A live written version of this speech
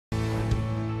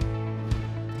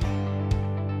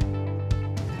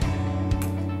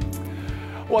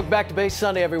Welcome back to Base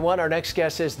Sunday, everyone. Our next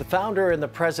guest is the founder and the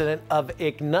president of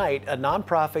Ignite, a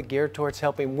nonprofit geared towards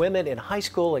helping women in high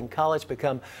school and college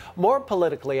become more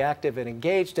politically active and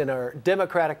engaged in our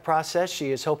democratic process.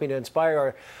 She is hoping to inspire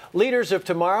our leaders of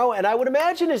tomorrow, and I would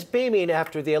imagine is beaming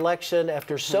after the election,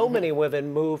 after so many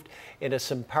women moved into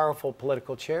some powerful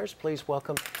political chairs. Please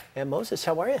welcome Ann Moses.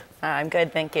 How are you? I'm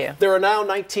good, thank you. There are now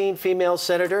 19 female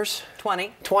senators.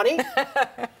 20. 20?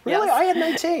 Really? Yes. I had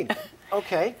 19.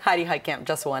 Okay. Heidi Heitkamp,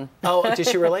 just one. Oh, did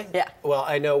she really? Yeah. Well,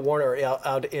 I know Warner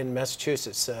out in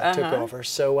Massachusetts took over.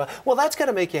 So, well, that's going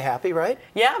to make you happy, right?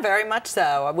 Yeah, very much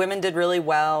so. Women did really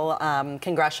well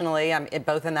congressionally,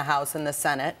 both in the House and the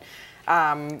Senate.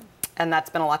 And that's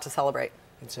been a lot to celebrate.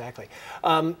 Exactly.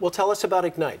 Well, tell us about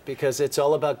Ignite, because it's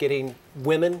all about getting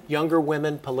women, younger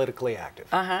women, politically active.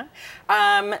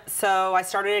 So I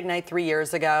started Ignite 3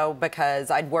 years ago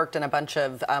because I'd worked in a bunch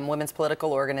of women's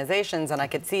political organizations, and I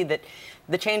could see that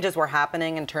the changes were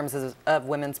happening in terms of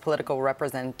women's political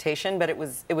representation, but it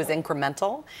was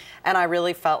incremental. And I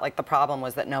really felt like the problem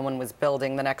was that no one was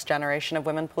building the next generation of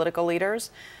women political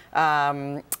leaders.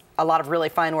 A lot of really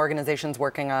fine organizations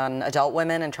working on adult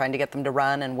women and trying to get them to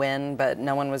run and win, but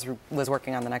no one was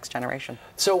working on the next generation.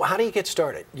 So how do you get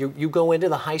started? You go into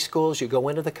the high schools, you go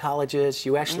into the colleges,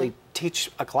 you actually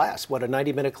teach a class. What, a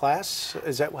 90-minute class?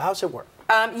 How's it work?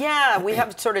 Yeah, we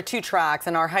have sort of two tracks.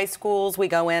 In our high schools, we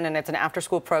go in and it's an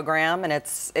after-school program, and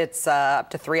it's up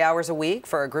to 3 hours a week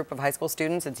for a group of high school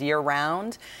students. It's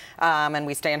year-round, and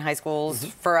we stay in high schools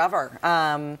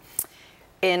forever.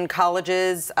 In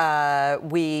colleges,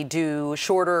 we do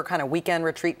shorter kind of weekend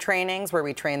retreat trainings where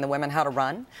we train the women how to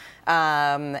run.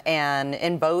 And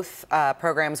in both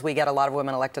programs, we get a lot of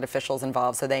women elected officials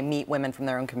involved, so they meet women from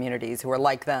their own communities who are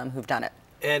like them, who've done it.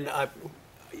 And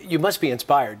you must be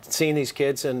inspired seeing these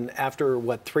kids, and after,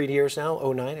 what, 3 years now?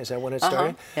 09, is that when it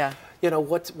started? Yeah. You know,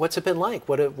 what's it been like?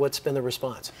 What's been the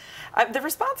response? The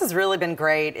response has really been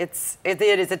great. It's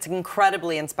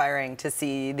incredibly inspiring to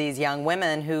see these young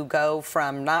women who go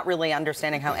from not really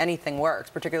understanding how anything works,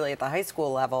 particularly at the high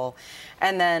school level,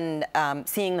 and then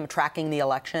seeing them tracking the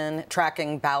election,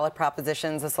 tracking ballot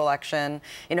propositions this election.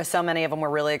 You know, so many of them were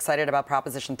really excited about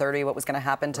Proposition 30, what was going to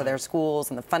happen to their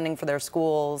schools and the funding for their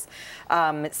schools.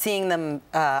 Seeing them,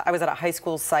 I was at a high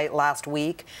school site last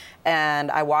week, and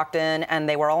I walked in and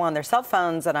they were all on their cell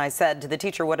phones, and I said to the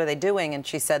teacher, what are they doing? And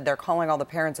she said they're calling all the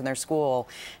parents in their school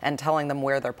and telling them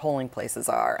where their polling places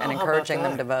are and encouraging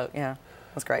them to vote. Yeah,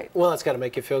 it was great. Well, it's got to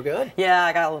make you feel good. Yeah,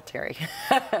 I got a little teary.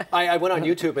 I went on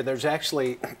YouTube, and there's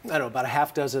actually, I don't know, about a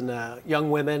half dozen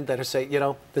young women that say, you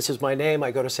know, this is my name.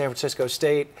 I go to San Francisco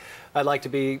State. I'd like to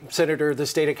be senator of the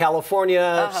state of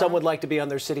California. Some would like to be on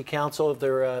their city council of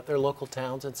their local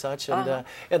towns and such. And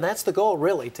that's the goal,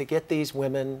 really, to get these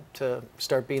women to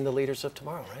start being the leaders of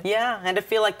tomorrow, right? Yeah, and to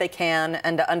feel like they can,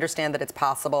 and to understand that it's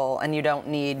possible, and you don't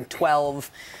need 12,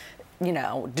 you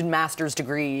know, master's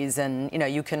degrees, and, you know,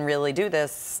 you can really do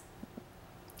this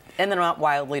in the not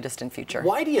wildly distant future.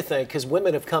 Why do you think, because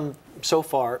women have come so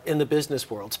far in the business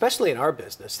world, especially in our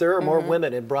business, there are more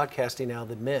women in broadcasting now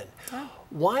than men.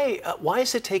 Why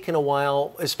is it taking a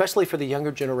while, especially for the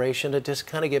younger generation, to just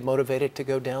kind of get motivated to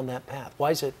go down that path?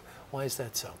 Why is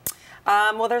that so?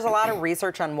 Well, there's a lot of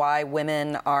research on why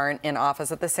women aren't in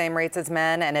office at the same rates as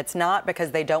men, and it's not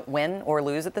because they don't win or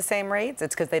lose at the same rates,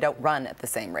 it's because they don't run at the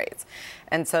same rates.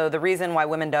 And so the reason why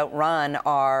women don't run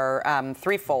are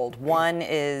threefold. One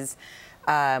is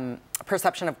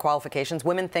perception of qualifications.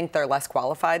 Women think they're less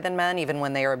qualified than men, even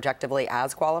when they are objectively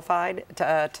as qualified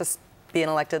to be an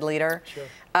elected leader.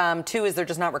 Sure. Two is they're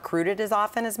just not recruited as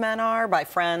often as men are, by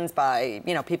friends, by,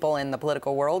 you know, people in the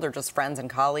political world, or just friends and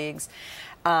colleagues.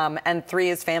 And three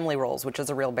is family roles, which is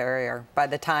a real barrier. By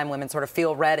the time women sort of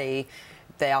feel ready,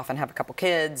 they often have a couple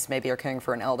kids, maybe are caring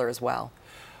for an elder as well.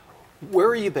 Where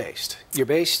are you based? You're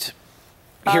based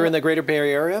here in the greater Bay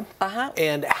Area?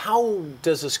 And how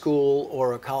does a school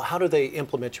or a college, how do they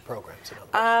implement your programs?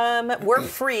 We're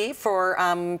free for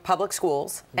public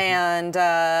schools, and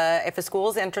if a school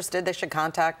is interested, they should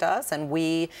contact us, and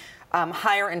we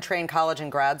hire and train college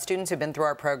and grad students who've been through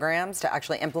our programs to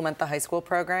actually implement the high school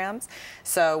programs.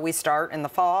 So we start in the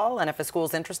fall, and if a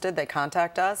school's interested, they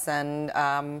contact us,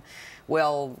 and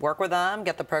we'll work with them,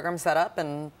 get the program set up,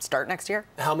 and start next year.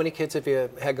 How many kids have you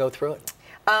had go through it?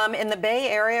 In the Bay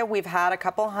Area, we've had a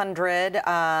couple hundred.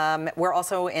 We're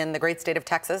also in the great state of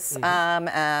Texas,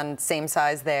 and same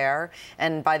size there.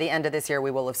 And by the end of this year,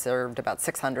 we will have served about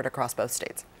 600 across both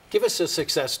states. Give us a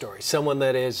success story, someone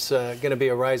that is going to be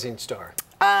a rising star.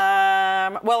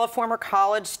 Well, a former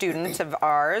college student of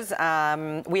ours.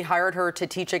 We hired her to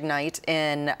teach Ignite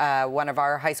in one of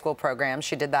our high school programs.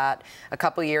 She did that a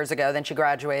couple years ago. Then she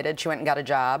graduated. She went and got a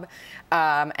job.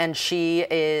 And she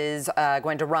is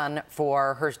going to run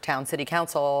for her town city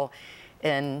council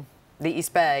in the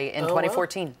East Bay in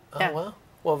 2014. Wow. Yeah. Oh, wow.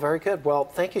 Well, very good. Well,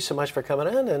 thank you so much for coming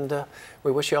in, and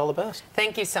we wish you all the best.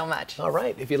 Thank you so much. All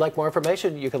right. If you'd like more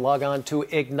information, you can log on to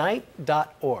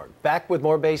ignite.org. Back with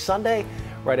more Bay Sunday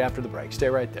right after the break. Stay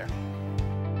right there.